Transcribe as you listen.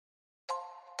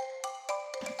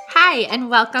Hi, and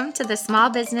welcome to the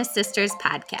Small Business Sisters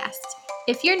podcast.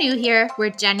 If you're new here, we're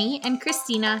Jenny and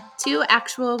Christina, two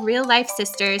actual real-life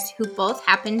sisters who both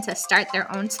happen to start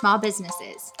their own small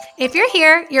businesses. If you're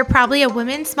here, you're probably a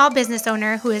woman small business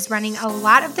owner who is running a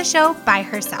lot of the show by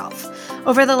herself.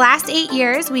 Over the last 8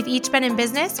 years, we've each been in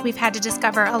business. We've had to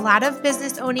discover a lot of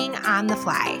business owning on the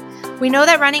fly. We know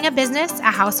that running a business,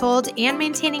 a household, and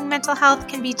maintaining mental health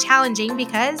can be challenging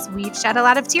because we've shed a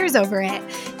lot of tears over it.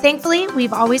 Thankfully,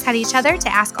 we've always had each other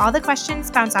to ask all the questions,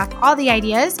 bounce off all the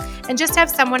ideas, and just have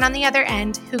someone on the other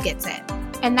end who gets it.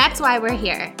 And that's why we're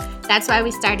here. That's why we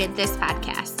started this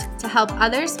podcast, to help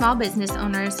other small business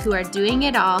owners who are doing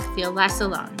it all feel less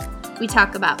alone. We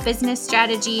talk about business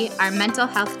strategy, our mental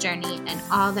health journey, and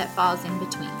all that falls in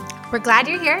between. We're glad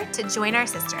you're here to join our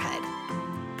sisterhood.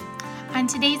 On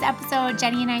today's episode,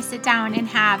 Jenny and I sit down and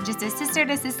have just a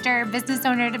sister-to-sister, business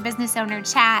owner-to-business owner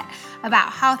chat about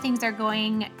how things are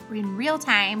going in real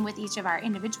time with each of our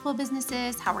individual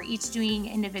businesses, how we're each doing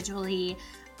individually,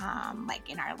 like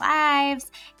in our lives.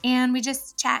 And we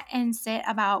just chat and sit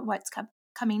about what's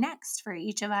coming next for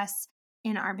each of us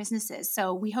in our businesses.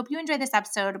 So we hope you enjoy this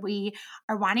episode. We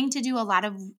are wanting to do a lot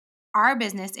of our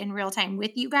business in real time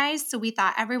with you guys. So we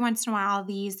thought every once in a while,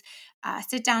 these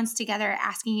sit downs together,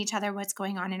 asking each other what's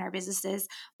going on in our businesses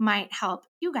might help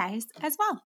you guys as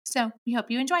well. So we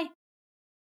hope you enjoy.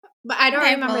 But I don't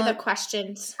remember the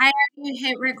questions. I already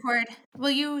hit record. Well,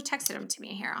 you texted them to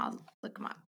me. Here, I'll look them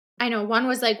up. I know one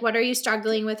was like, what are you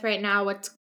struggling with right now? What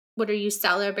are you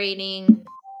celebrating?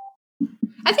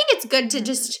 I think it's good to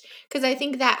just, because I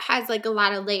think that has like a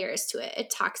lot of layers to it. It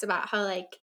talks about how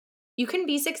like you can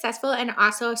be successful and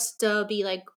also still be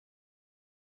like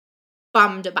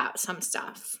bummed about some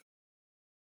stuff.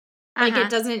 Like it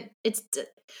doesn't,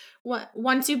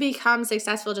 once you become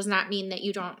successful does not mean that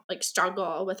you don't like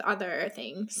struggle with other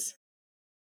things.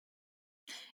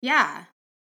 Yeah.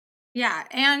 Yeah.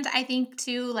 And I think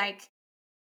too, like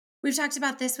we've talked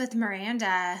about this with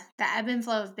Miranda, the ebb and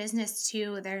flow of business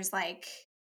too. There's like,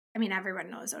 I mean, everyone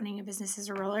knows owning a business is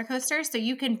a roller coaster. So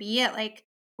you can be at like,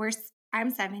 I'm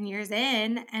 7 years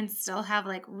in and still have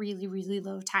like really, really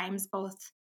low times,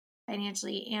 both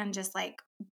financially and just like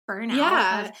burnout.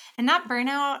 Yeah. And not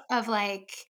burnout of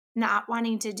like not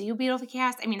wanting to do Beautiful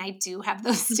Chaos. I mean, I do have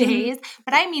those days,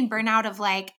 but I mean burnout of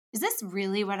like, is this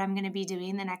really what I'm going to be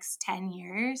doing the next 10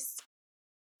 years?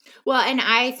 Well, and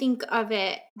I think of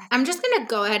it, I'm just going to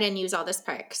go ahead and use all this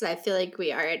part because I feel like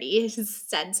we already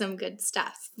said some good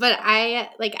stuff. But I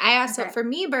also, for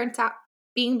me,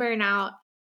 being burnt out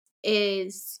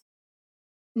is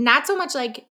not so much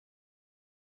like,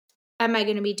 am I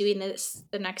going to be doing this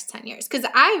the next 10 years? Because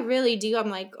I really do.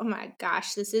 I'm like, oh my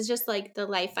gosh, this is just like the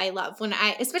life I love.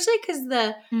 Especially because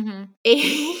the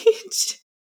age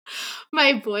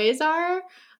my boys are,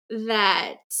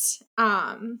 that,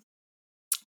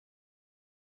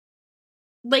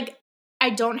 like, I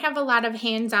don't have a lot of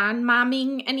hands-on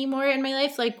momming anymore in my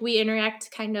life. Like, we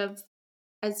interact kind of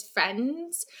as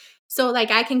friends. So,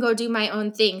 like, I can go do my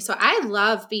own thing. So I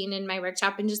love being in my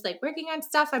workshop and just, like, working on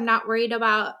stuff. I'm not worried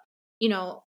about,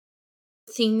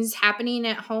 things happening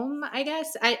at home, I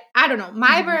guess. I don't know.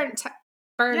 My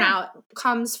burnout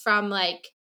comes from, like,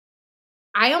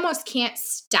 I almost can't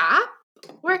stop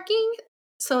working.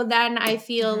 So then I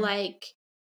feel like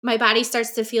my body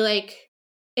starts to feel like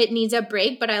it needs a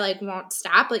break, but I like won't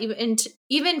stop. Like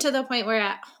even to the point where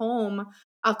at home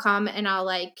I'll come and I'll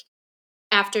like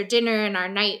after dinner and our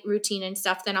night routine and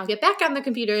stuff, then I'll get back on the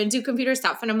computer and do computer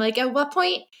stuff. And I'm like, at what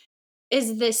point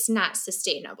is this not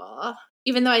sustainable?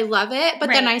 Even though I love it, but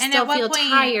then I still feel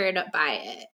tired by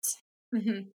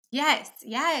it. Yes.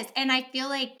 And I feel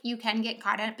like you can get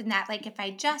caught up in that. Like if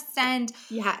I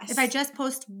just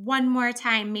post one more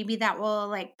time, maybe that will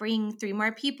like bring 3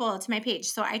 more people to my page.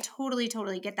 So I totally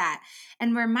get that.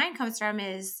 And where mine comes from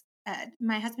is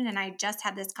my husband and I just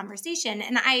had this conversation,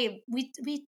 and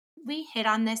we hit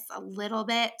on this a little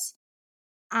bit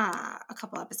a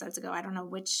couple episodes ago. I don't know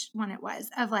which one it was,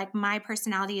 of like my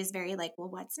personality is very like, well,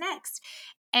 what's next?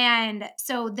 And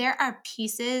so there are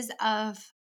pieces of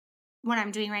what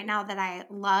I'm doing right now that I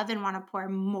love and want to pour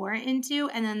more into.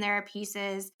 And then there are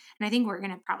pieces, and I think we're going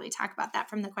to probably talk about that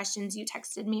from the questions you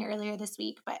texted me earlier this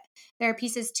week, but there are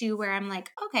pieces too where I'm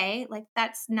like, okay, like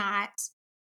that's not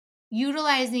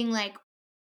utilizing like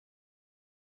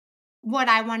what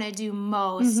I want to do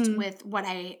most with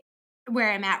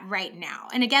where I'm at right now.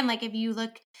 And again, like if you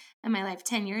look at my life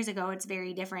 10 years ago, it's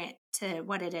very different to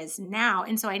what it is now.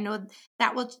 And so I know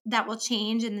that will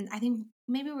change. And I think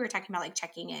maybe we were talking about like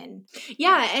checking in.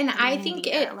 Yeah. And I think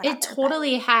it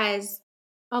totally has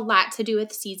a lot to do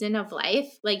with season of life.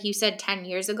 Like you said, 10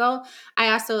 years ago,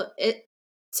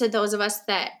 to those of us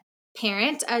that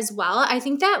parent as well, I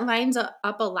think that lines up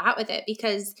a lot with it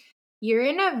because you're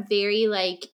in a very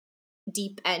like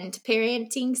deep end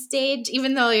parenting stage,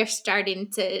 even though you're starting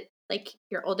to like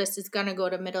your oldest is going to go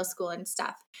to middle school and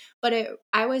stuff. But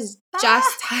I was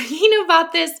just talking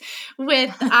about this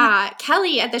with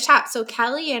Kelly at the shop. So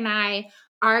Kelly and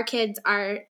our kids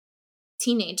are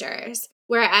teenagers,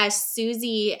 whereas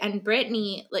Susie and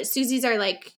Brittany, like Susie's are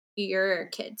like your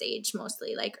kids' age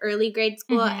mostly, like early grade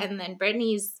school, and then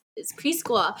Brittany's is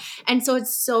preschool. And so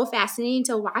it's so fascinating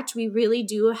to watch. We really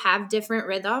do have different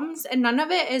rhythms, and none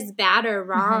of it is bad or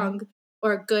wrong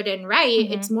or good and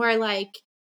right. It's more like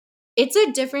it's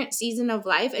a different season of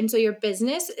life, and so your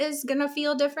business is going to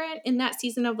feel different in that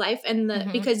season of life,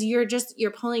 and because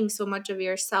you're pulling so much of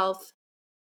yourself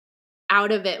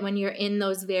out of it when you're in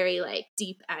those very like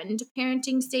deep end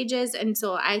parenting stages. And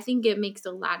so I think it makes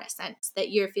a lot of sense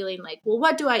that you're feeling like, well,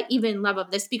 what do I even love of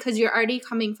this? Because you're already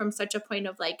coming from such a point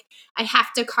of like, I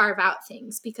have to carve out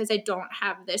things because I don't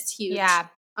have this huge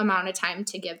amount of time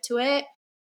to give to it.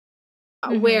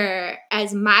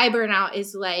 Whereas my burnout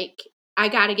is like, I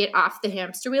got to get off the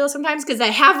hamster wheel sometimes because I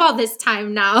have all this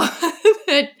time now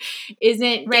that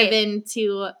isn't given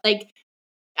to like,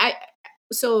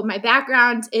 so my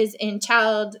background is in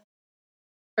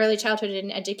early childhood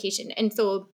and education. And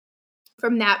so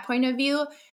from that point of view,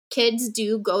 kids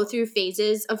do go through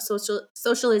phases of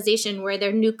socialization where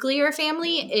their nuclear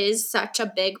family is such a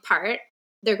big part,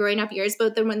 their growing up years.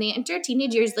 But then when they enter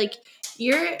teenage years, like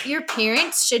your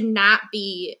parents should not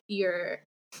be your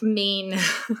main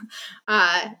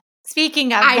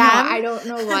Speaking of I don't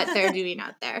know what they're doing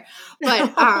out there,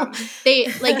 but they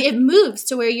like it moves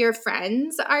to where your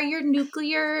friends are your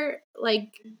nuclear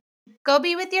like. Go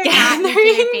be with your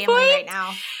nuclear family right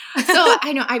now. So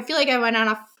I know I feel like I went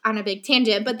on a big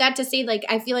tangent, but that to say like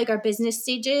I feel like our business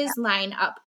stages line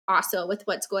up also with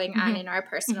what's going on in our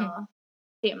personal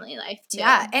family life too.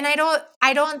 Yeah, and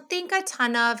I don't think a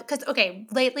ton of because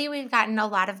lately we've gotten a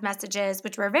lot of messages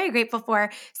which we're very grateful for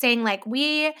saying like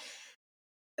we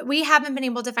haven't been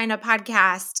able to find a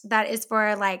podcast that is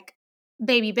for like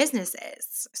baby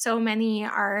businesses. So many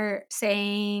are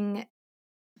saying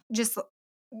just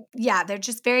they're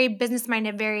just very business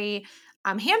minded, very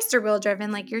hamster wheel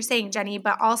driven, like you're saying, Jenny.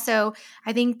 But also,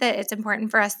 I think that it's important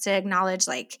for us to acknowledge,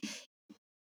 like,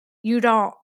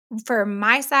 for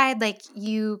my side, like,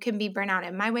 you can be burnout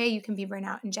in my way, you can be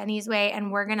burnout in Jenny's way,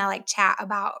 and we're gonna like chat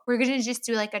about. We're gonna just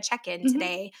do like a check in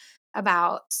today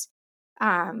about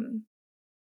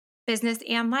business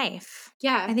and life.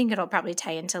 Yeah, I think it'll probably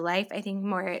tie into life. I think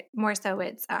more so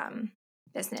it's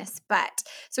business. But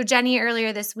so Jenny,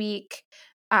 earlier this week,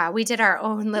 we did our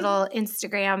own little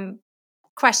Instagram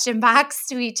question box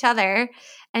to each other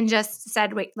and just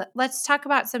said, wait, let's talk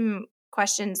about some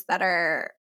questions that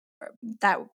are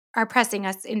pressing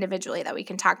us individually that we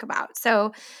can talk about.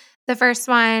 So the first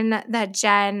one that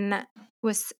Jen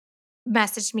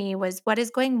messaged me was, what is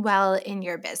going well in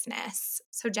your business?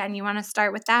 So Jen, you want to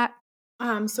start with that?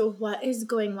 So what is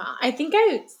going well? I think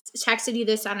I texted you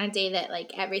this on a day that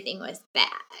like everything was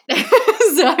bad.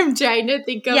 So I'm trying to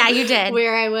think of you did.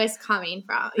 where I was coming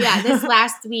from. Yeah, this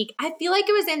last week, I feel like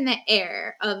it was in the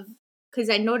air of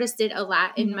because I noticed it a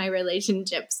lot in my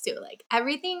relationships too. Like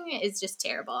everything is just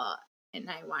terrible and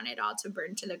I want it all to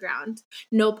burn to the ground.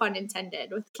 No pun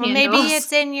intended with candles.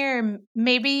 Well,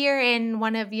 maybe you're in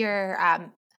one of your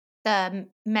the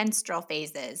menstrual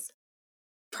phases.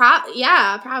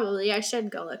 Yeah, probably. I should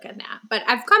go look at that. But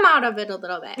I've come out of it a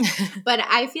little bit. But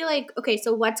I feel like, okay,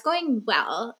 so what's going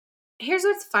well? Here's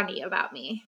what's funny about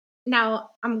me.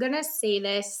 Now, I'm going to say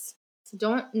this. So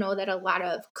don't know that a lot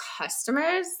of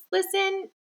customers listen.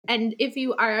 And if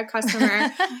you are a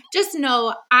customer, just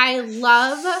know I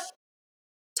love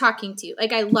talking to you.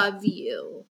 Like, I love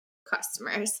you,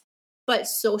 customers. But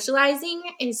socializing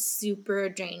is super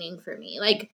draining for me.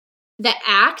 Like, the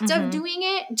act of doing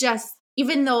it just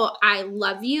even though I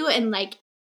love you and like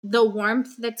the warmth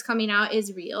that's coming out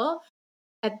is real,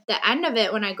 at the end of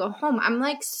it, when I go home, I'm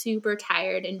like super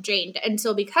tired and drained. And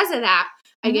so because of that,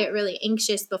 I get really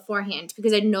anxious beforehand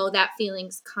because I know that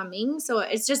feeling's coming. So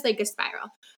it's just like a spiral.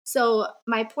 So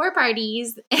my pour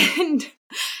parties and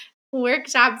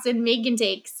workshops and make and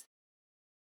takes,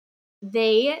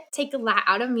 they take a lot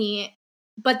out of me.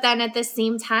 But then at the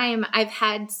same time, I've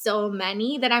had so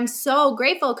many that I'm so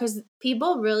grateful because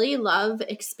people really love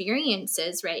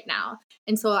experiences right now.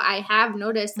 And so I have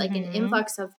noticed like an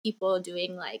influx of people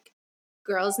doing like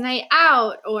girls' night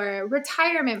out or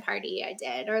retirement party I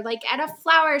did or like at a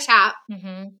flower shop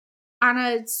on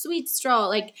a sweet stroll.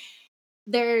 Like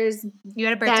you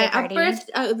had a birthday party.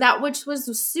 That which was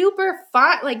super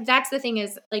fun. Like that's the thing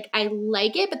is like I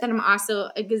like it, but then I'm also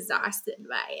exhausted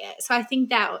by it. So I think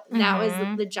that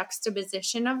was the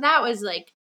juxtaposition of that was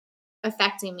like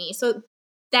affecting me. So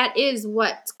that is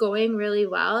what's going really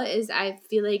well is I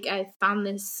feel like I found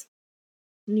this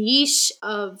niche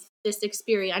of this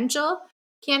experiential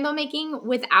candle making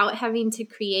without having to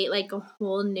create like a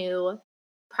whole new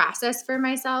process for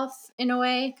myself in a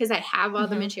way because I have all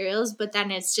the materials, but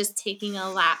then it's just taking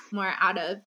a lot more out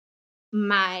of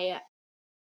my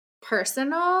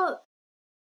personal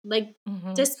like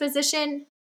disposition,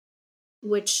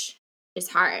 which is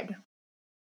hard.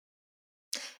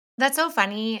 That's so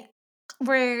funny.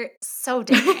 We're so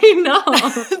different. I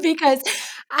know. Because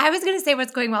I was going to say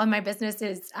what's going well in my business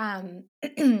is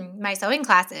my sewing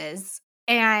classes.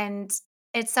 And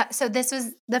it's so this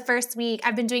was the first week.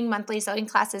 I've been doing monthly sewing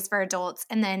classes for adults.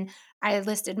 And then I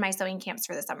listed my sewing camps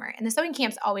for the summer. And the sewing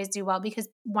camps always do well because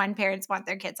one, parents want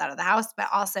their kids out of the house, but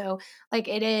also like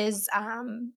it is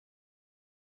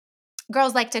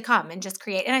girls like to come and just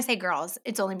create. And I say girls,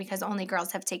 it's only because only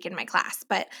girls have taken my class,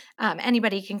 but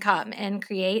anybody can come and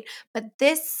create. But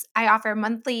this, I offer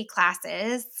monthly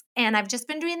classes and I've just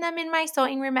been doing them in my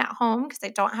sewing room at home because I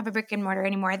don't have a brick and mortar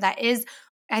anymore. That is,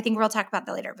 I think we'll talk about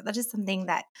that later, but that is something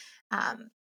that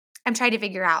I'm trying to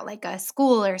figure out like a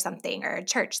school or something or a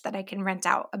church that I can rent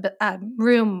out a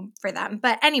room for them.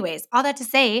 But anyways, all that to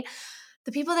say,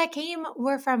 the people that came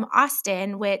were from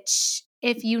Austin, which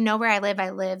if you know where I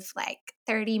live like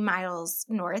 30 miles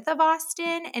north of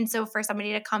Austin. And so for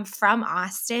somebody to come from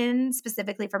Austin,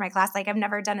 specifically for my class, like I've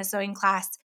never done a sewing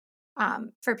class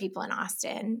for people in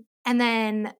Austin. And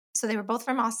then, so they were both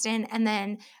from Austin. And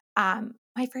then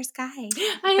my first guy,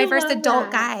 my first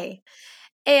adult guy.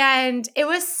 And it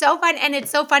was so fun. And it's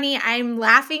so funny. I'm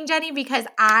laughing, Jenny, because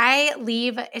I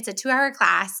leave, it's a 2-hour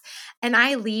class, and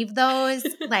I leave those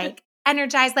like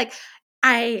energized, like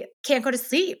I can't go to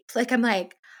sleep. Like I'm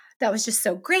like, that was just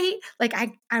so great. Like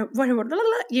I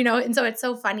you know, and so it's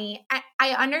so funny. I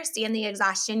understand the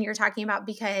exhaustion you're talking about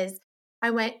because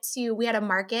we had a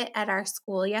market at our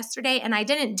school yesterday, and I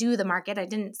didn't do the market. I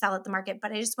didn't sell at the market,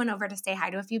 but I just went over to say hi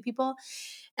to a few people.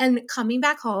 And coming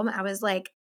back home, I was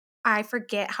like, I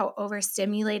forget how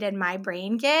overstimulated my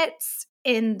brain gets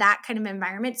in that kind of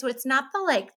environment. So it's not the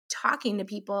like talking to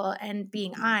people and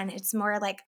being on, it's more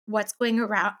like what's going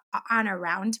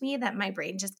around me that my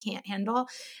brain just can't handle.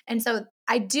 And so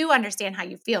I do understand how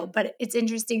you feel, but it's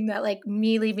interesting that like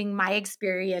me leaving my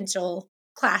experiential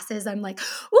classes, I'm like,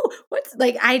 oh, what's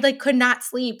like, I like could not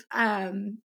sleep.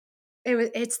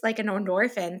 It's like an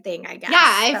endorphin thing, I guess. Yeah,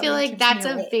 I feel like that's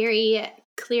a very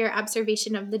clear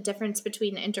observation of the difference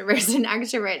between introverts and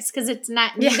extroverts because it's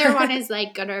not neither one is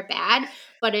like good or bad,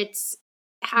 but it's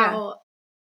how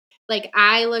like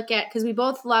I look at because we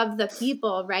both love the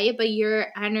people, right? But you're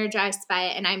energized by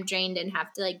it and I'm drained and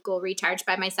have to like go recharge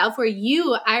by myself. Where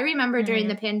I remember during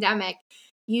the pandemic,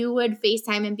 you would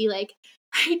FaceTime and be like,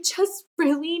 I just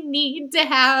really need to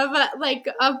have like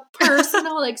a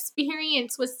personal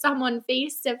experience with someone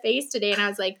face to face today. And I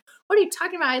was like, what are you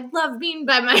talking about? I love being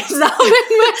by myself.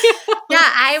 Yeah,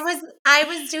 I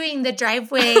was doing the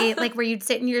driveway, like where you'd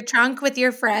sit in your trunk with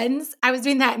your friends. I was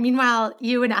doing that. Meanwhile,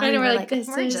 you and I were like,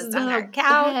 we're just on our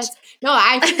couch. No,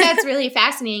 I think that's really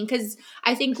fascinating because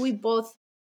I think we both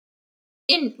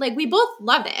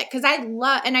love it because I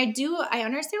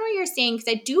understand what you're saying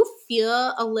because I do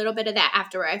feel a little bit of that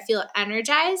afterward. I feel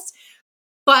energized,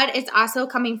 but it's also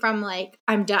coming from like,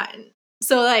 I'm done.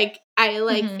 So like, I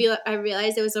I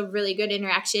realized it was a really good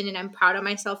interaction and I'm proud of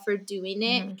myself for doing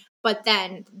it. But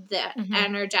then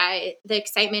the the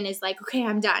excitement is like, okay,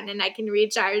 I'm done and I can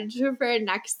recharge for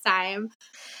next time.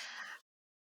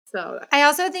 So I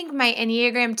also think my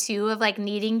Enneagram 2 of like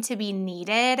needing to be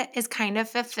needed is kind of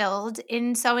fulfilled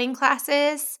in sewing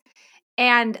classes.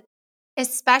 And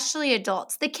especially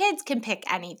adults, the kids can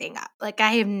pick anything up. Like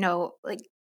I have no, like,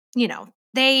 you know,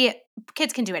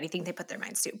 kids can do anything they put their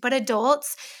minds to. But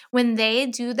adults, when they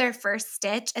do their first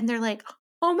stitch and they're like,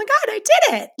 oh my God, I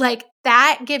did it. Like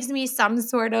that gives me some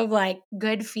sort of like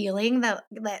good feeling that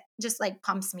just like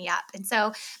pumps me up. And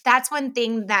so that's one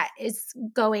thing that is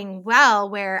going well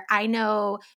where I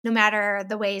know no matter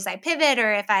the ways I pivot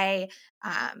or if I,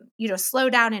 slow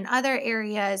down in other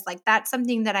areas, like that's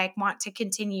something that I want to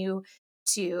continue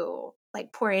to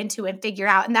like pour into and figure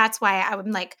out. And that's why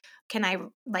I'm like, can I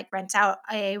like rent out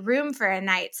a room for a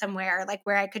night somewhere like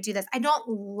where I could do this? I don't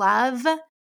love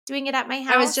doing it at my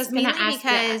house. I was just going to ask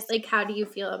because like, how do you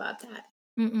feel about that?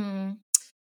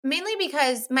 Mainly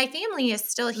because my family is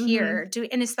still here,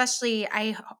 and especially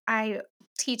I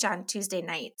teach on Tuesday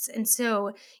nights. And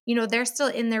so, they're still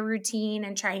in their routine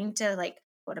and trying to like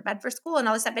go to bed for school and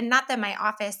all this stuff. And not that my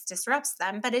office disrupts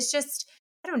them, but it's just,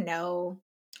 I don't know.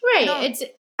 Right.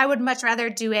 I would much rather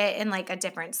do it in like a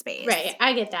different space. Right.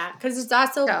 I get that. Because it's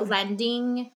also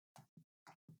blending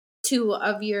two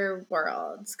of your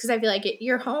worlds. Because I feel like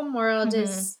your home world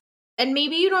is, and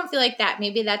maybe you don't feel like that.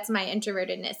 Maybe that's my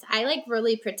introvertedness. I like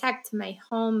really protect my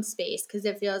home space because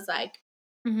it feels like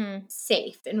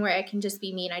safe and where I can just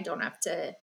be me and I don't have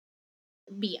to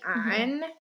be on.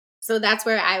 So that's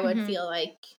where I would feel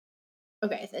like,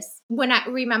 okay, when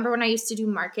I used to do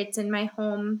markets in my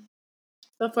home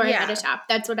before I had a shop,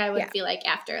 that's what I would feel like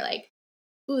after, like,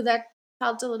 ooh, that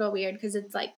felt a little weird because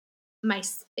it's like my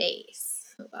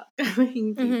space.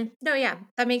 No, yeah,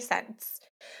 that makes sense.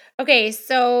 Okay,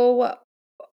 so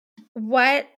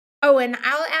and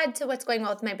I'll add to what's going on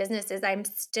with my business is I'm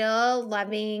still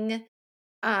loving,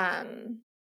 I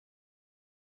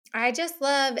just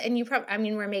love, and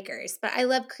we're makers, but I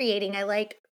love creating. I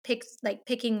like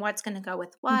picking what's going to go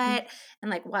with what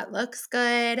and like what looks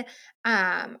good.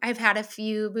 I've had a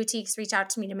few boutiques reach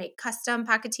out to me to make custom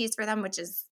pocket tees for them, which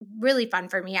is really fun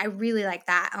for me. I really like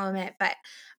that element, but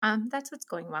that's what's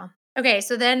going well. Okay,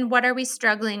 so then what are we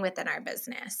struggling with in our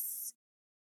business?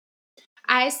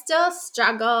 I still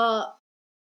struggle.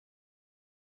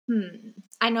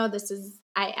 I know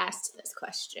I asked this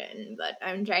question, but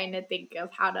I'm trying to think of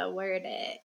how to word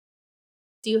it.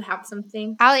 Do you have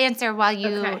something? I'll answer while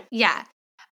you,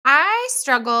 I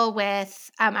struggle with,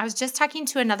 I was just talking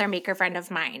to another maker friend of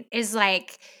mine, is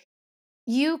like,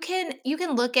 you can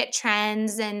look at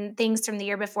trends and things from the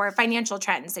year before, financial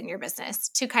trends in your business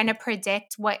to kind of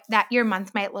predict what that your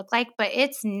month might look like, but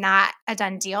it's not a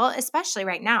done deal, especially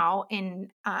right now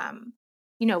in,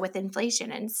 with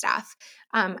inflation and stuff.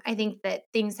 I think that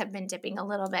things have been dipping a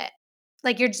little bit.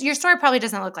 Like your store probably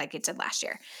doesn't look like it did last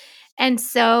year. And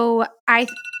so I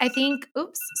think,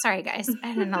 oops, sorry guys, I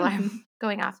had an alarm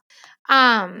going off.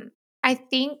 I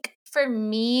think for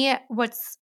me,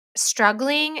 what's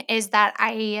struggling is that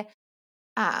I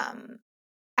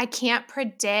can't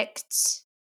predict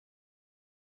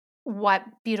what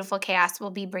Beautiful Chaos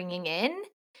will be bringing in.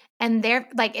 And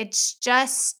it's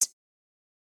just,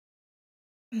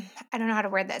 I don't know how to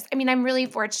word this. I mean, I'm really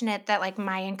fortunate that like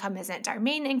my income isn't our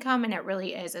main income and it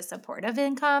really is a supportive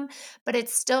income, but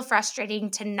it's still frustrating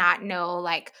to not know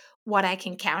like what I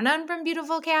can count on from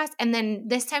Beautiful Chaos. And then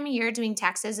this time of year doing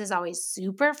taxes is always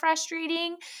super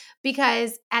frustrating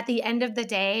because at the end of the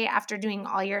day, after doing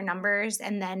all your numbers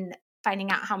and then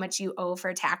finding out how much you owe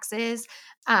for taxes,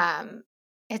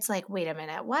 it's like, wait a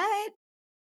minute, what?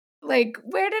 Like,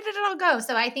 where did it all go?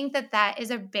 So I think that is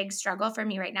a big struggle for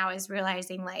me right now is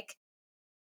realizing like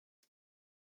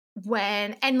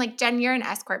and like Jen, you're an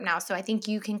S Corp now. So I think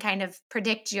you can kind of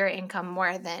predict your income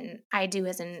more than I do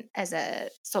as a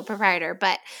sole proprietor.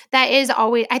 But I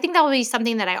think that will be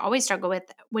something that I always struggle with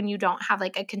when you don't have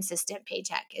like a consistent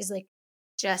paycheck is like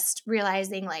just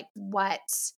realizing like what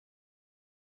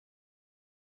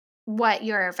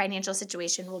your financial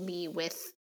situation will be with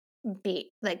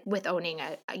owning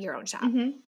your own shop.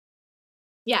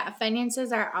 Yeah,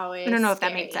 finances are always I don't know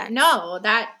scary. If that makes sense. No,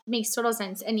 that makes total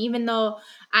sense. And even though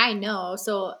I know,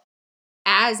 so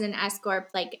as an S Corp,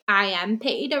 like I am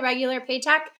paid a regular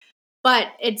paycheck, but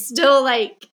it's still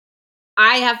like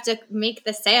I have to make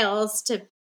the sales to,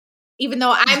 even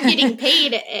though I'm getting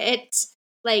paid, it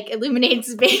like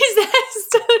illuminates space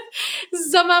to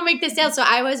somehow make the sales. So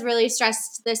I was really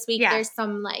stressed this week. Yeah. There's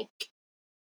some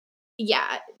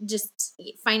just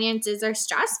finances are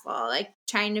stressful, like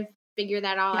trying to figure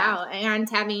that all out. And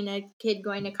having a kid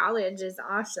going to college is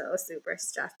also super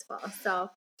stressful. So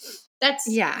that's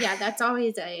that's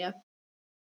always a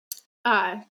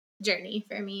journey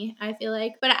for me, I feel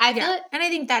like. But I feel and I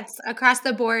think that's across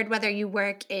the board, whether you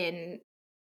work in,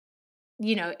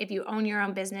 if you own your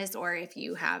own business or if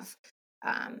you have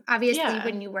obviously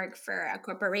when you work for a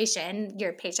corporation,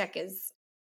 your paycheck is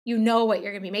what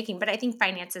you're going to be making, but I think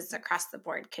finances across the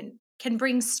board can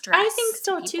bring stress. I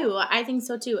think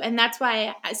so too. And that's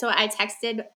why I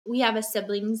texted, we have a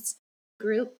siblings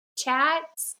group chat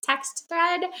text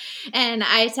thread, and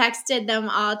I texted them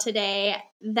all today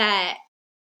that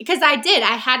because I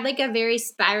had like a very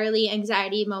spirally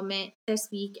anxiety moment this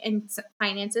week, and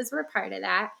finances were part of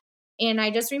that. And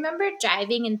I just remember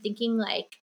driving and thinking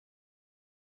like,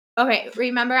 okay,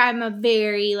 remember I'm a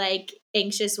very like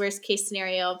anxious worst case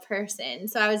scenario person.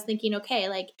 So I was thinking, okay,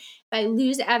 like if I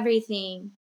lose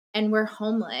everything and we're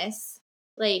homeless,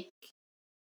 like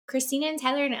Christina and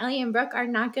Tyler and Ellie and Brooke are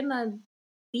not gonna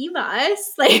leave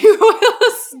us. Like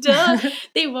we'll still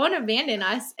they won't abandon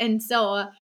us. And so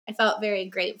I felt very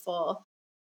grateful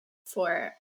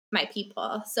for my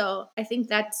people. So I think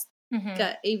that's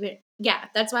good.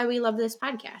 That's why we love this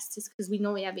podcast, is because we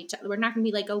know we have each other. We're not going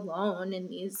to be like alone in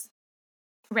these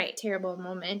terrible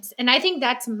moments. And I think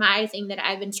that's my thing that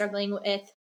I've been struggling with,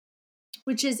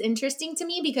 which is interesting to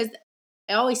me because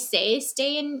I always say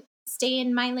stay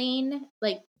in my lane,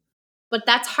 like, but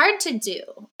that's hard to do.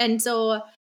 And so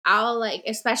I'll like,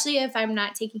 especially if I'm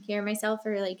not taking care of myself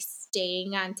or like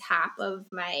staying on top of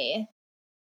my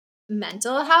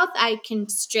mental health, I can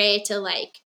stray to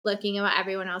like looking at what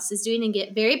everyone else is doing and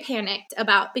get very panicked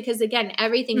about, because again,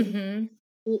 everything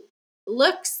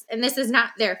looks, and this is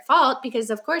not their fault because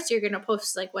of course you're going to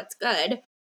post like what's good,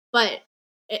 but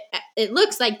it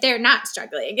looks like they're not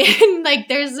struggling. And like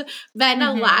there's been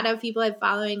a lot of people I'm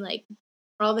following, like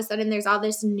all of a sudden there's all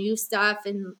this new stuff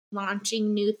and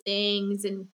launching new things,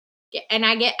 and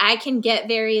I can get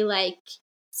very like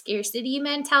scarcity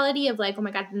mentality of like, oh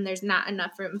my God, then there's not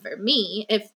enough room for me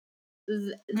if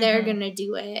they're going to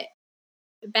do it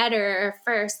better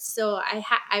first. So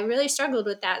I really struggled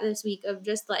with that this week of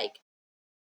just like,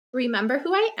 remember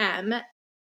who I am,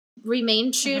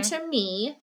 remain true to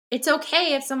me. It's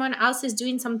okay if someone else is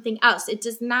doing something else. It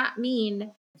does not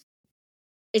mean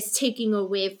it's taking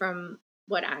away from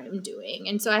what I'm doing.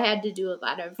 And so I had to do a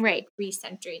lot of like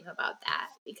recentering about that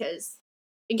because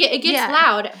it gets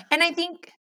loud. And I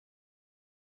think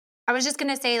I was just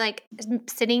going to say, like,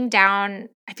 sitting down,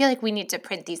 I feel like we need to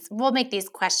print these. We'll make these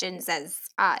questions as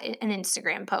an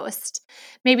Instagram post.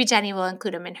 Maybe Jenny will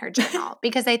include them in her journal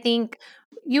because I think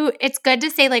it's good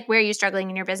to say, like, where are you struggling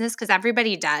in your business, because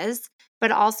everybody does,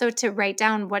 but also to write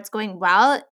down what's going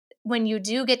well. When you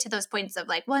do get to those points of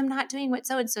like, well, I'm not doing what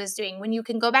so-and-so is doing, when you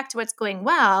can go back to what's going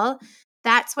well,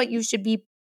 that's what you should be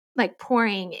like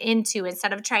pouring into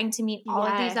instead of trying to meet all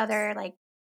of these other like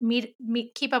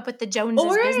keep up with the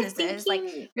Joneses businesses. Like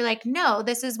you're like, no,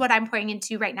 this is what I'm pouring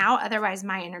into right now. Otherwise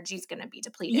my energy is going to be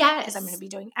depleted because I'm going to be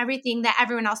doing everything that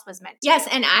everyone else was meant to. Yes.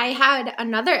 And I had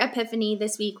another epiphany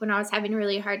this week when I was having a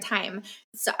really hard time.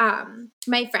 So,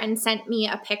 my friend sent me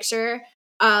a picture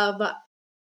of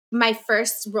my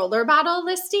first roller bottle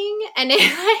listing, and it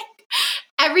like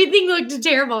everything looked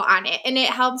terrible on it. And it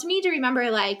helped me to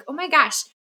remember like, oh my gosh,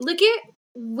 look at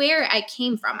where I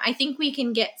came from. I think we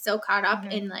can get so caught up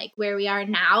in like where we are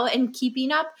now and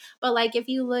keeping up. But like, if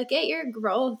you look at your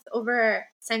growth over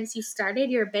since you started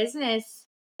your business,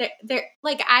 there,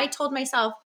 like I told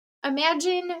myself,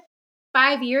 imagine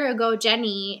 5 years ago,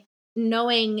 Jenny,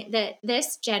 knowing that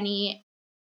this Jenny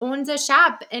owns a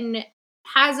shop and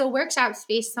has a workshop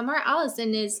space somewhere else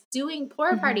and is doing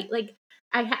pour party. Like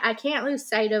I can't lose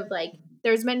sight of like,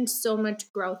 there's been so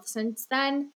much growth since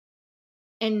then.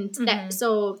 And that,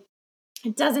 so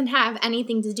it doesn't have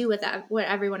anything to do with what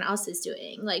everyone else is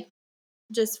doing. Like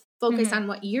just focus on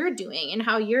what you're doing and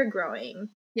how you're growing.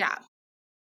 Yeah.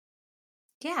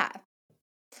 Yeah.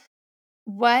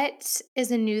 What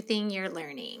is a new thing you're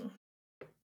learning?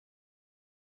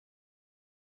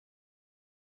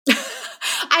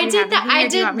 I did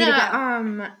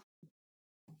the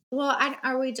well,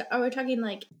 are we talking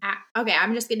like, okay,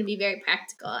 I'm just going to be very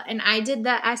practical. And I did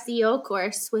the SEO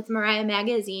course with Mariah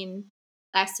Magazine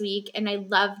last week and I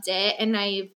loved it. And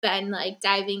I've been like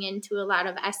diving into a lot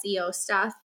of SEO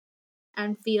stuff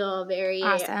and feel very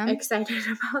excited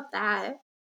about that.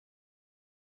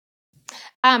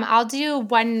 I'll do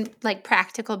one like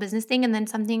practical business thing and then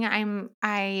something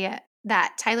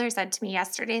that Tyler said to me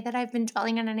yesterday that I've been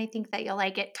dwelling on, and I think that you'll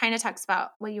like it. Kind of talks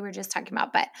about what you were just talking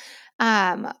about, but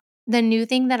the new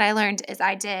thing that I learned is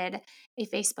I did a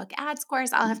Facebook ads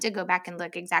course. I'll have to go back and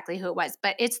look exactly who it was,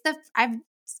 but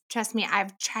trust me,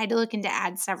 I've tried to look into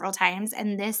ads several times,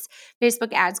 and this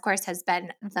Facebook ads course has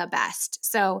been the best.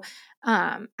 So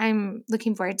I'm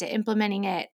looking forward to implementing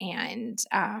it, and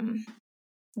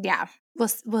yeah, we'll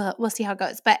see how it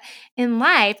goes. But in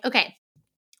life, okay,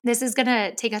 this is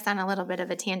gonna take us on a little bit of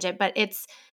a tangent, but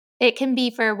it can be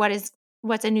for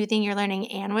what's a new thing you're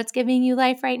learning and what's giving you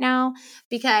life right now.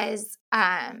 Because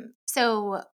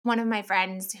so one of my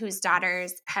friends whose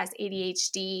daughters has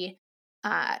ADHD,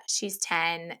 she's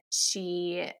 10,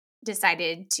 she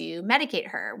decided to medicate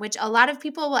her, which a lot of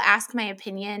people will ask my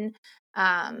opinion,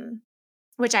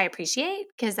 which I appreciate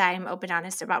because I'm open,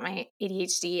 honest about my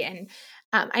ADHD. And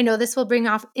I know this will bring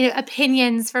off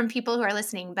opinions from people who are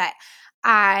listening, but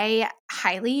I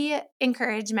highly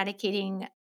encourage medicating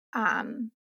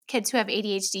kids who have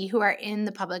ADHD who are in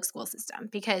the public school system,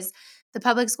 because the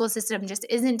public school system just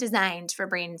isn't designed for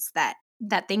brains that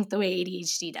think the way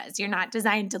ADHD does. You're not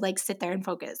designed to like sit there and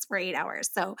focus for 8 hours.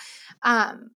 So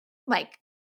like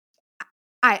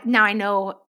I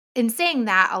know in saying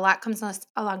that, a lot comes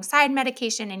alongside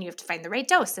medication, and you have to find the right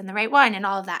dose and the right one and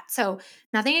all of that. So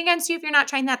nothing against you if you're not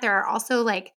trying that. There are also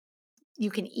like, you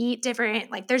can eat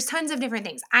different, like there's tons of different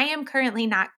things. I am currently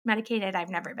not medicated. I've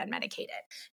never been medicated,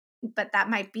 but that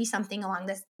might be something along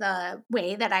the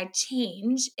way that I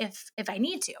change if I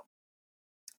need to.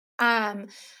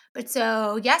 But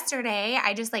so yesterday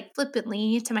I just like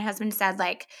flippantly to my husband said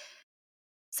like,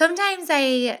 sometimes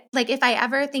if I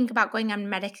ever think about going on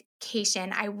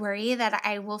medication, I worry that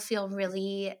I will feel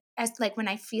really, as like when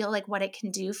I feel like what it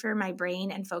can do for my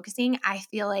brain and focusing, I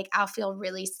feel like I'll feel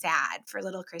really sad for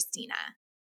little Christina.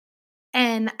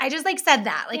 And I just like said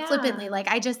that like flippantly, like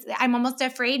I'm almost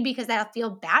afraid because I'll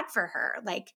feel bad for her.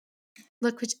 Like,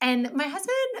 and my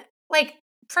husband, like,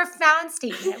 profound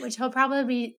statement, which he'll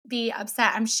probably be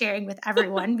upset I'm sharing with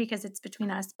everyone because it's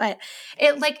between us, but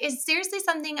it like is seriously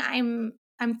something I'm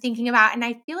thinking about, and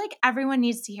I feel like everyone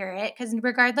needs to hear it because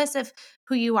regardless of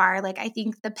who you are, like I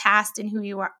think the past and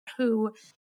who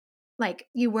like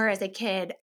you were as a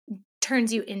kid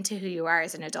turns you into who you are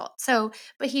as an adult. So,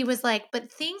 but he was like,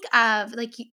 but think of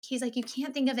like, he's like, you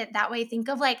can't think of it that way. Think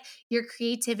of like your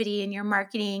creativity and your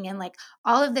marketing and like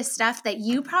all of this stuff that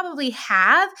you probably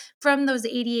have from those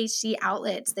ADHD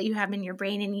outlets that you have in your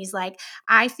brain. And he's like,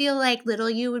 I feel like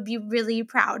little you would be really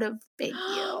proud of big you.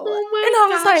 Oh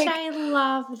my gosh, I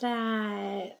love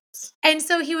that. And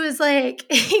so he was like,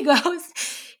 he goes,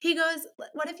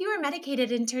 what if you were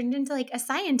medicated and turned into like a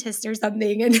scientist or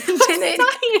something and didn't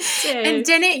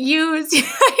use,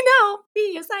 I know,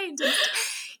 being a scientist,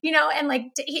 and like,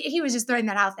 he was just throwing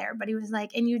that out there, but he was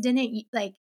like, and you didn't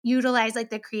like utilize like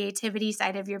the creativity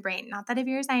side of your brain. Not that if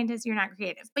you're a scientist, you're not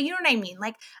creative, but you know what I mean?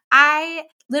 Like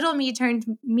little me turned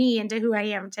me into who I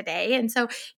am today. And so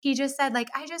he just said like,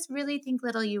 I just really think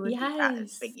little you would be proud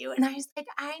of big you. And I was like,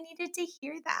 I needed to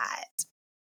hear that.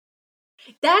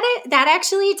 That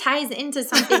actually ties into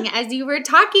something as you were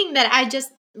talking that I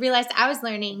just realized I was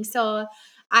learning. So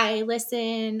I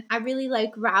really like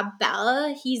Rob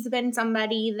Bell. He's been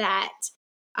somebody that,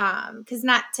 because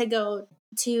not to go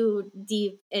too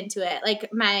deep into it, like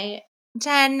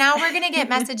Jen, now we're going to get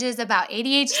messages about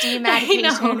ADHD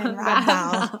medication and Rob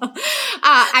Bell.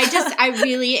 I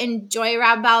really enjoy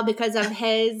Rob Bell because of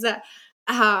his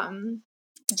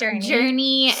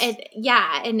journey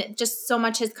and just so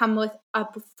much has come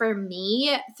up for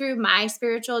me through my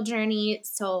spiritual journey.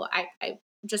 So I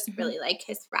just really like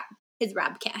his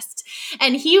Robcast.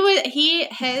 And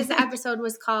his episode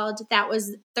was called That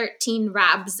Was 13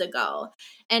 Robs Ago.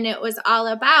 And it was all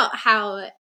about how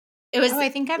it was I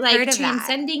think I've like heard of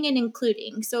transcending that. And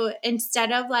including. So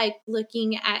instead of like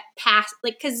looking at past,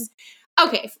 like, because,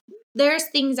 okay, there's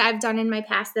things I've done in my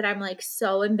past that I'm like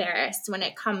so embarrassed when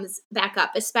it comes back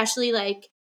up, especially like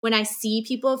when I see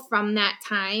people from that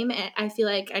time, and I feel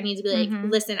like I need to be like,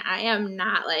 listen, I am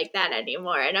not like that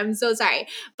anymore. And I'm so sorry.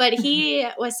 But he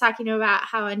was talking about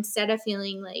how instead of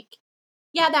feeling like,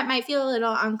 yeah, that might feel a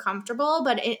little uncomfortable,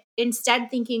 but instead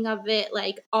thinking of it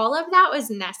like all of that was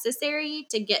necessary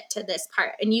to get to this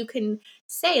part. And you can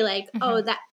say like, oh,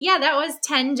 that was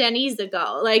 10 Jennies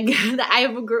ago. Like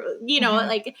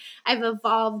like I've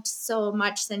evolved so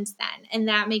much since then. And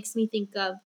that makes me think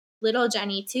of little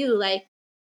Jenny too. Like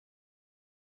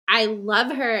I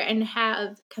love her and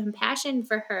have compassion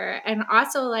for her and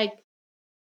also like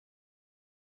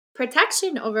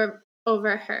protection over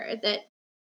her, that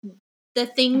the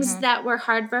things that were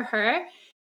hard for her,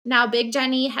 now Big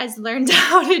Jenny has learned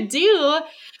how to do.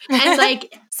 And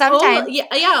like sometimes,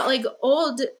 like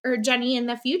old or Jenny in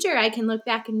the future, I can look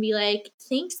back and be like,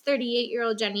 thanks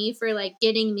 38-year-old Jenny for like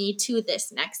getting me to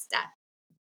this next step.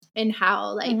 And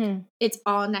how like it's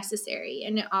all necessary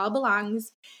and it all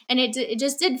belongs. And it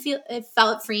just it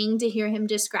felt freeing to hear him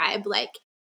describe like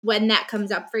when that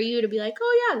comes up for you to be like,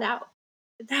 oh yeah,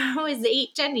 that was 8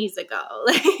 Jennies ago.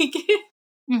 Like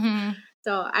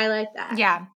So I like that.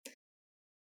 Yeah.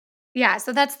 Yeah.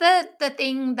 So that's the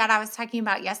thing that I was talking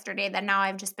about yesterday that now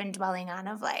I've just been dwelling on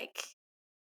of like,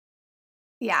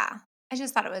 yeah, I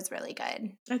just thought it was really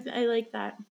good. I like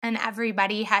that. And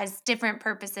everybody has different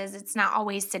purposes. It's not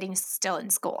always sitting still in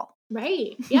school.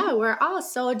 Right. Yeah. We're all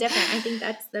so different. I think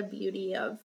that's the beauty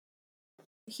of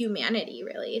humanity,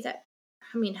 really.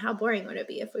 How boring would it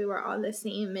be if we were all the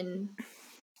same and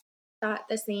thought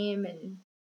the same and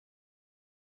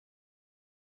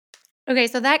Okay,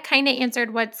 so that kind of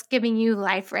answered what's giving you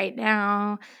life right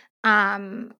now.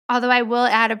 Although I will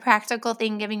add a practical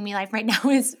thing giving me life right now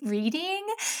is reading.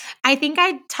 I think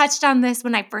I touched on this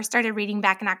when I first started reading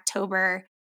back in October.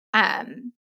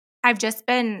 I've just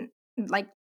been like,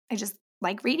 I just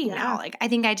like reading now. Like, I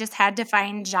think I just had to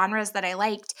find genres that I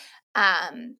liked.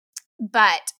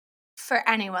 But for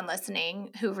anyone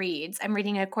listening who reads, I'm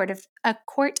reading a Court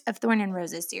of Thorn and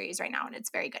Roses series right now, and it's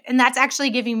very good. And that's actually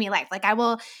giving me life. Like I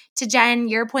will, to Jen,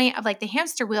 your point of like the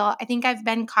hamster wheel, I think I've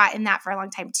been caught in that for a long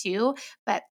time too.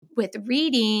 But with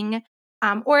reading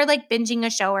or like binging a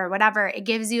show or whatever, it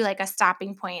gives you like a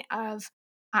stopping point of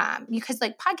because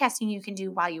like podcasting you can do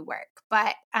while you work,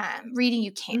 but reading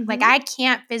you can't. Like I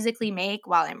can't physically make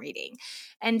while I'm reading.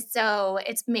 And so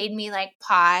it's made me like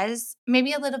pause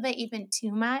maybe a little bit even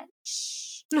too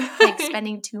much, like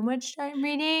spending too much time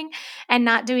reading and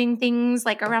not doing things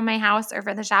like around my house or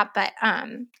for the shop. But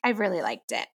I really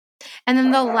liked it. And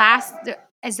then the last,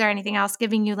 is there anything else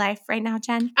giving you life right now,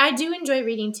 Jen? I do enjoy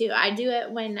reading too. I do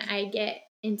it when I get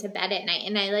into bed at night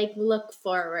and I like look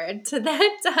forward to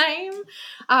that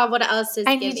time. What else is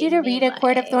I need you to read A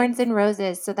Court of Thorns and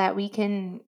Roses so that we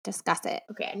can discuss it.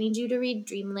 Okay, I need you to read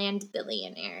Dreamland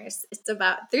Billionaires. It's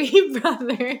about 3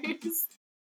 brothers.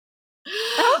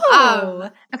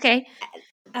 Okay.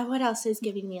 What else is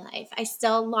giving me life? I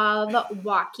still love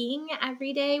walking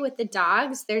every day with the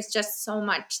dogs. There's just so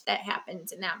much that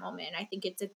happens in that moment. I think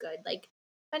it's a good like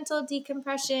mental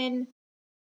decompression.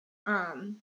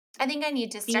 I think I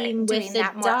need to start doing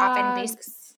that more often.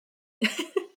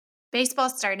 Baseball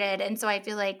started, and so I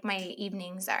feel like my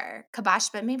evenings are kibosh,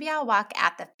 but maybe I'll walk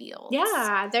at the fields.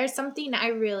 Yeah, there's something I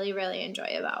really, really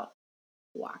enjoy about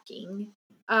walking.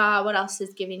 What else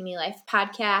is giving me life?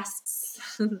 Podcasts.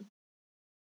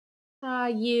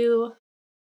 You.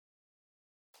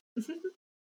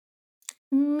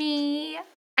 Me.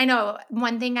 I know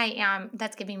one thing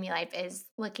that's giving me life is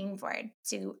looking forward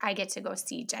to, I get to go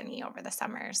see Jenny over the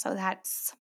summer. So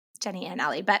that's Jenny and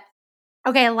Ellie. But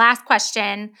okay, last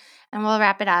question, and we'll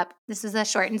wrap it up. This is a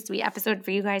short and sweet episode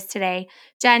for you guys today.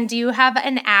 Jen, do you have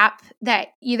an app that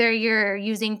either you're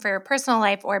using for personal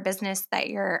life or business that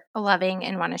you're loving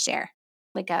and want to share?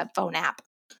 Like a phone app?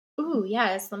 Ooh,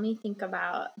 yes. Let me think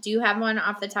about. Do you have one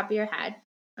off the top of your head?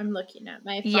 I'm looking at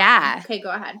my phone. Yeah. Okay, go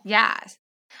ahead. Yeah.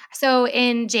 So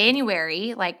in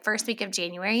January, like first week of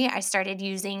January, I started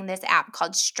using this app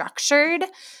called Structured.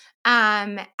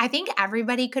 I think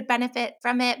everybody could benefit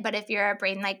from it, but if you're a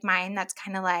brain like mine, that's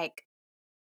kind of like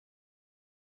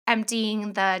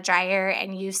emptying the dryer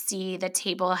and you see the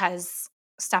table has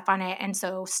stuff on it, and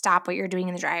so stop what you're doing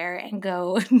in the dryer and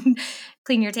go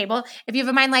clean your table. If you have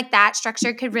a mind like that,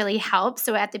 structure could really help.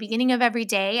 So at the beginning of every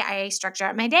day, I structure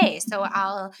out my day. So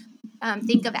I'll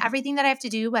think of everything that I have to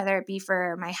do, whether it be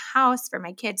for my house, for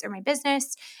my kids, or my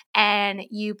business, and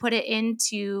you put it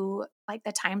into like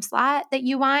the time slot that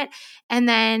you want, and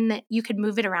then you could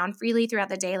move it around freely throughout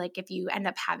the day. Like if you end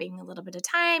up having a little bit of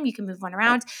time, you can move one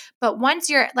around. But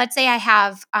once let's say I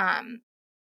have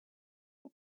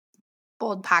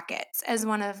bold pockets as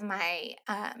one of my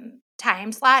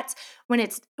time slots. When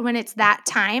it's that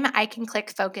time, I can click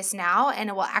focus now, and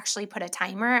it will actually put a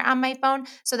timer on my phone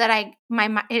so that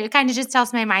it kind of just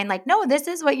tells my mind like, no, this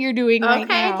is what you're doing right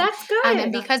now. Okay, that's good.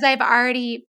 And because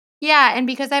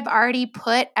I've already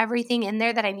put everything in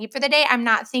there that I need for the day, I'm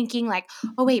not thinking like,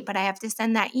 oh wait, but I have to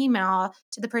send that email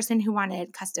to the person who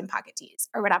wanted custom pocket tees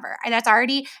or whatever.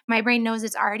 My brain knows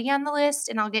it's already on the list,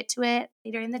 and I'll get to it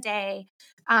later in the day.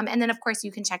 And then, of course,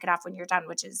 you can check it off when you're done,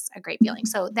 which is a great feeling.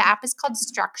 So the app is called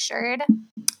Structured.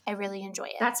 I really enjoy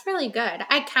it. That's really good.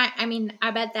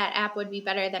 I bet that app would be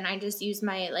better than I just use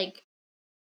my, like,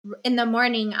 in the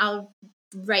morning, I'll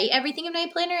write everything in my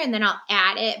planner and then I'll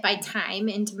add it by time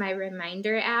into my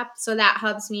reminder app. So that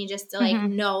helps me just to, like,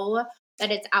 know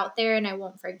that it's out there and I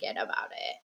won't forget about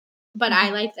it. But I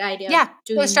like the idea of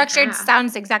doing Structured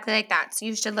sounds exactly like that. So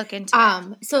you should look into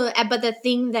it. But the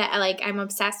thing that like I'm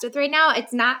obsessed with right now,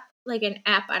 it's not like an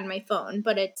app on my phone,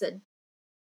 but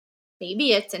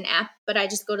maybe it's an app, but I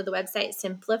just go to the website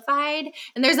Simplified,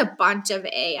 and there's a bunch of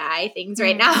AI things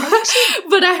right now.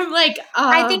 But I'm like,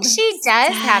 I think she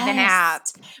does have an app.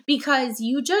 Because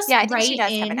you just I think she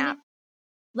does have an app.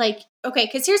 Like, okay,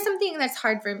 because here's something that's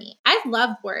hard for me. I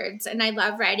love words and I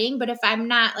love writing, but if I'm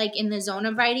not like in the zone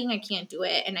of writing, I can't do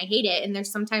it and I hate it. And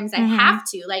there's sometimes I have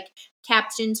to, like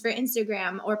captions for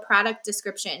Instagram or product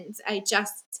descriptions. I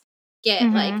just get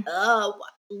like, oh,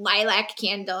 lilac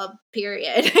candle,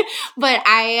 period. But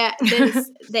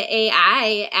the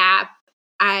AI app,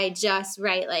 I just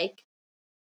write like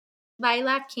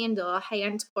lilac candle,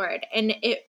 hand poured, and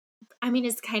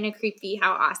it's kind of creepy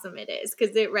how awesome it is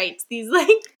because it writes these like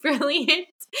brilliant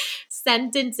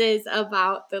sentences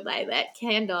about the lilac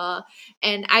candle.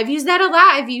 And I've used that a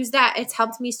lot. It's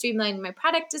helped me streamline my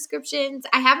product descriptions.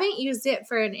 I haven't used it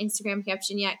for an Instagram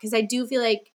caption yet because I do feel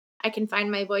like I can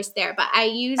find my voice there, but I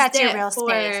used it for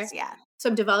space, yeah. So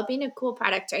I'm developing a cool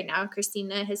product right now.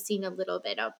 Christina has seen a little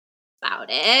bit of about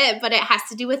it, but it has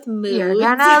to do with moods. You're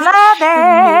gonna love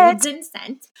it. Moods and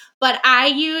scent. But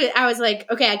I was like,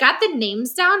 okay, I got the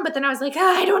names down, but then I was like,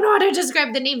 I don't know how to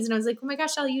describe the names. And I was like, oh my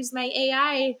gosh, I'll use my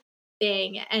AI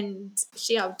thing. And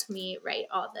she helped me write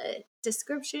all the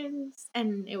descriptions,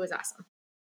 and it was awesome.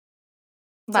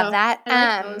 Love that.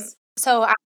 So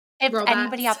if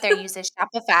anybody out there uses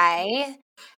Shopify,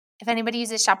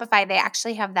 they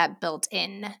actually have that built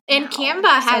in. And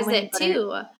Canva has it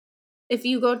too. If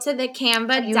you go to the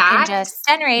Canva you docs, can just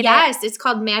generate it. Yes, it's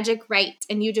called Magic Write,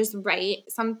 and you just write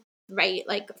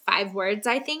like 5 words,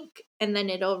 I think, and then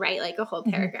it'll write like a whole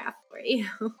paragraph for you.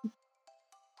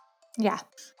 Yeah,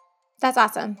 that's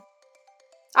awesome.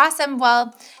 Awesome.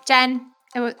 Well, Jen,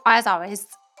 it was, as always,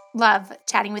 love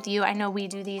chatting with you. I know we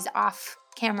do these off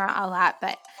camera a lot,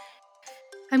 but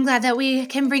I'm glad that we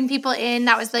can bring people in.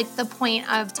 That was like the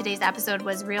point of today's episode,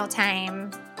 was real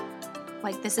time.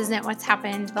 Like, this isn't what's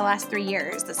happened the last 3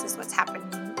 years. This is what's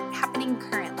happening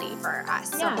currently for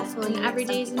us. Yeah, so hopefully every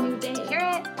day's a new day to hear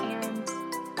it. And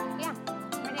yeah,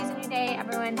 every day's a new day.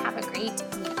 Everyone have a great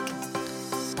week.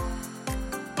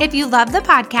 If you love the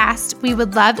podcast, we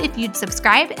would love if you'd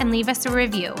subscribe and leave us a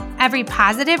review. Every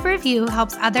positive review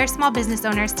helps other small business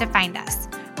owners to find us.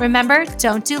 Remember,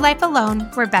 don't do life alone.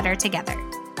 We're better together.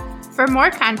 For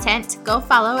more content, go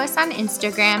follow us on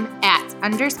Instagram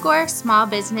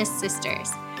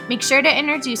 @_smallbusinesssisters. Make sure to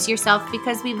introduce yourself,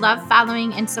 because we love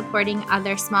following and supporting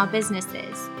other small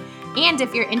businesses. And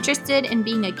if you're interested in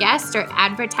being a guest or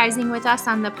advertising with us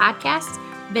on the podcast,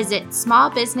 visit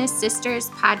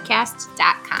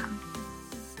smallbusinesssisterspodcast.com.